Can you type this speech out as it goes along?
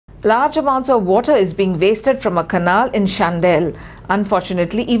Large amounts of water is being wasted from a canal in Chandel.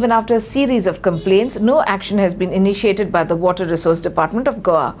 Unfortunately, even after a series of complaints, no action has been initiated by the Water Resource Department of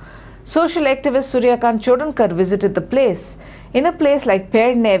Goa. Social activist Suryakant Chodankar visited the place. In a place like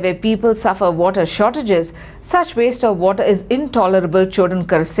PRIMEGOA, where people suffer water shortages, such waste of water is intolerable,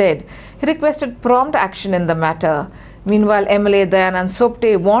 Chodankar said. He requested prompt action in the matter. Meanwhile, MLA Dayanand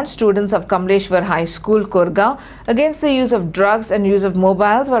Sopte warned students of Kamleshwar High School, Kurgaon, against the use of drugs and use of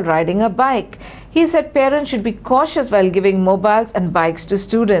mobiles while riding a bike. He said parents should be cautious while giving mobiles and bikes to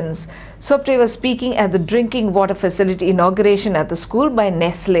students. Sopte was speaking at the drinking water facility inauguration at the school by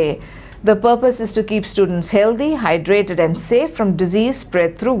Nestle. The purpose is to keep students healthy, hydrated and safe from disease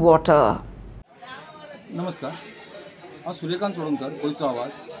spread through water. नमस्कार, हांव सूर्यकांत चोडणकर, गोंयचो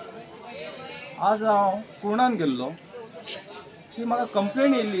आवाज. आज हांव पुर्णान गेल्लो. ती म्हाका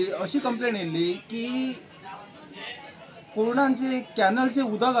complain येयल्ली, अशी कंप्लेन येयल्ली की पुर्णांचे कॅनलचे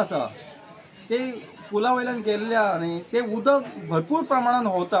उदक आसा ते पुला वयल्यान गेल्ल्या आनी ते उदक भरपूर प्रमाणात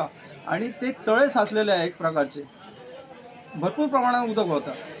व्हांवता आनी ते तळे साचलेले आहे एक प्रकारचे. भरपूर प्रमाणात उदक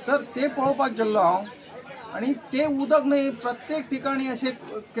व्हांवता. तर ते पळोवपाक गेल्लो हांव आनी ते उदक न्ही प्रत्येक ठिकाणी अशें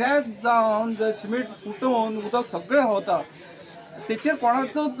क्रॅश जावन सिमेंट फुटून उदक सगळें व्हांवता. तेचेर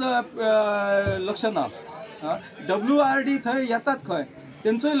कोणाचोच लक्ष ना. WRD थंय येतात खंय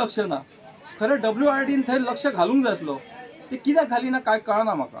तेंचोय लक्ष ना. खरें WRDन थंय लक्ष घालूंक जाय आसलो. ते कित्याक घालिना काय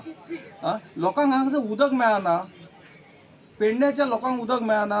कळना म्हाका. लोकांक हांगासर उदक मेळना, पेडण्याच्या लोकांक उदक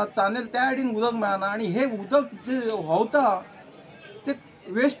मेळना, चांदेल त्या आडीन उदक मेळना आनी हे उदक जे व्हांवता ते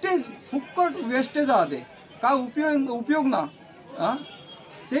वेस्टेज, फुकट वेस्टेज आहा ते. काय उपयोग ना.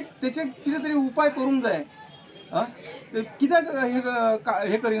 तेचे कितें तरी उपाय करूंक जाय. ते कित्याक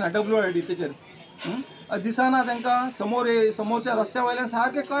हे करिना WRD तेचेर. दिसना तांकां समोरच्या रस्त्या वयल्यान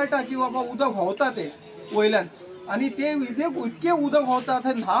सारकें कळटा की बाबा उदक व्हांवता ते वयल्यान आनी ते इतकें उदक व्हांवता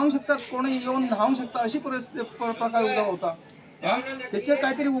थंय न्हांवंक शकतात, कोणूय येवन न्हांवंक शकता अशी परिस्थिती प्रकार उदक व्हांवता. तेचेर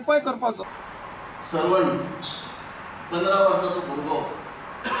काय तरी उपाय करपाचो. सर्वण 15 वर्साचो भुरगो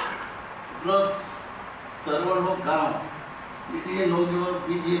ड्रग्स सर्वण हो गांव सिटी नोग्यो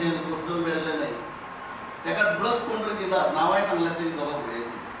बीजी कोस्टल मेळिल्ले न्हय. ताका ड्रग्स कोण तरी दितात, नांवांय सांगल्यार तरी खबर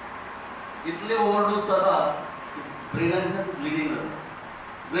पडयची. इतले ओवरडोस जाता ब्रेनांच्यान ब्लिडींग जाता,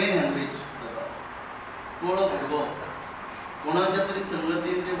 ब्रेन हॅमरेज जाता. कोणो भुरगो कोणाच्या तरी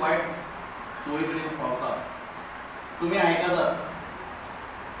संगतीन ते वायट संवय कडेन पावता. तुम्ही आयकतात,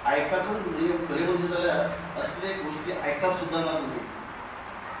 आयकून म्हणजे खरें म्हणचें जाल्यार असले गोश्टी आयकप सुद्दां ना तुमी.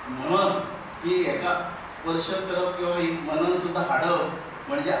 म्हणून की हेका स्पर्श करप किंवा मनान सुद्दां हाडप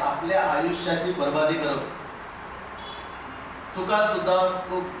म्हणजे आपल्या आयुष्याची बरबादी करप. चुकार सुद्दां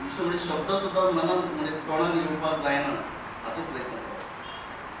तो म्हणजे शब्द सुद्दां मनान म्हणजे तोंडान येवपाक जायना हाचो प्रयत्न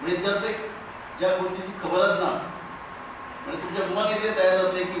करप. म्हणजे जर ते ज्या गोष्टीची खबरच ना म्हणजे तुमच्या मनाक इतलें तयार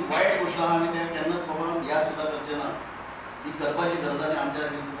जातलें की वायट गोश्ट आहा आनी त्या केन्नाच बाबा याद सुद्दां करचें ना. ही करपाची गरज आनी आमच्या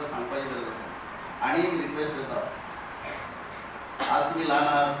तुमकां सांगपाची गरज आसा. आनी एक रिक्वेस्ट करता, आज तुमी ल्हान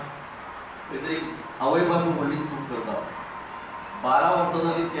आहात, खंय तरी आवय बापूय व्हडली चूक करता. 12 वर्सां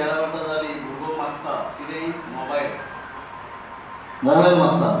जालीं, 13 वर्सां जालीं, भुरगो मागता कितें मोबायल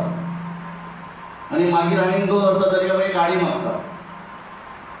मागता आनी मागीर आनीक 2 वर्सां जालीं काय मागीर गाडी मागता.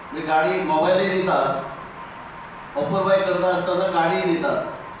 म्हणजे गाडी मोबायलय दितात, ऑफर बाय करता आसतना गाडी दितात.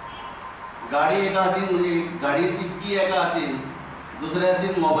 गाडी एका हातीन म्हणजे गाडयेची की एका हातीन, दुसऱ्या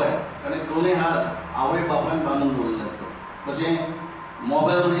हातीन मोबायल आनी दोनूय हात आवय बापायन बांदून दवरलेले आसतात. कशें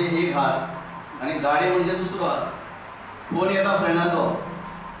मोबायल म्हणजे एक हात आनी गाडी म्हणजे दुसरो हात. फोन येता फ्रेंडाचो,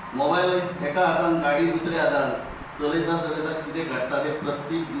 मोबायल एका हातान गाडी दुसऱ्या हातान. चलयता चलयता कितें घडटा ते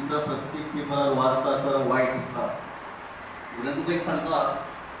प्रत्येक दिसा प्रत्येक पेपरार वाचता आसतना वायट दिसता. म्हणून तुका एक सांगता,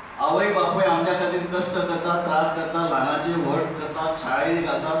 आवय बापूय आमच्या खातीर कश्ट करता, त्रास करता, ल्हानाचे व्हड करता, शाळेंनी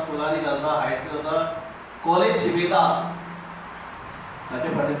घालता, स्कुलांनी घालता, हायट करता, कॉलेज शिकयता.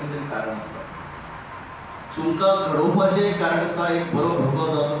 ताचे फाटीं कितें तरी कारण आसता. तुमकां घडोवपाचें कारण आसता. एक बरो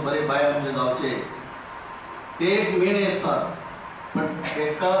भुरगो जावचो, बरे बाय आमचे जावचे, ते एक मेन आसता. पण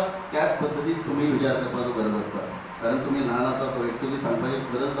ताका त्याच पद्दतीन तुमी विचार करपाचो गरज आसता. कारण तुमी ल्हान आसा पळय, तुमी सांगपाची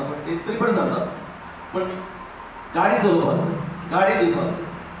गरज ना, पण ते तरी पण सांगता. पण गाडी चलोवपाक, गाडी दिवपाक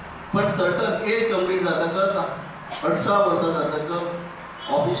पण सर्टन एज कंप्लीट जातकच 18 वर्सां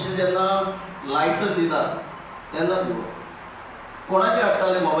जातकच ऑफिशियल जेन्ना लायसन दितात तेन्ना दिवप. कोणाचे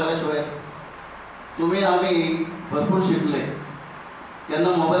हाडटाले मोबायला शिवाय? तुमी आमी भरपूर शिकले,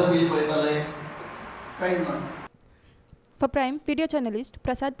 केन्ना मोबायल पयलीं पळयताले? कांयच ना. For Prime, video journalist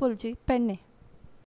Prasad Polji, Penne.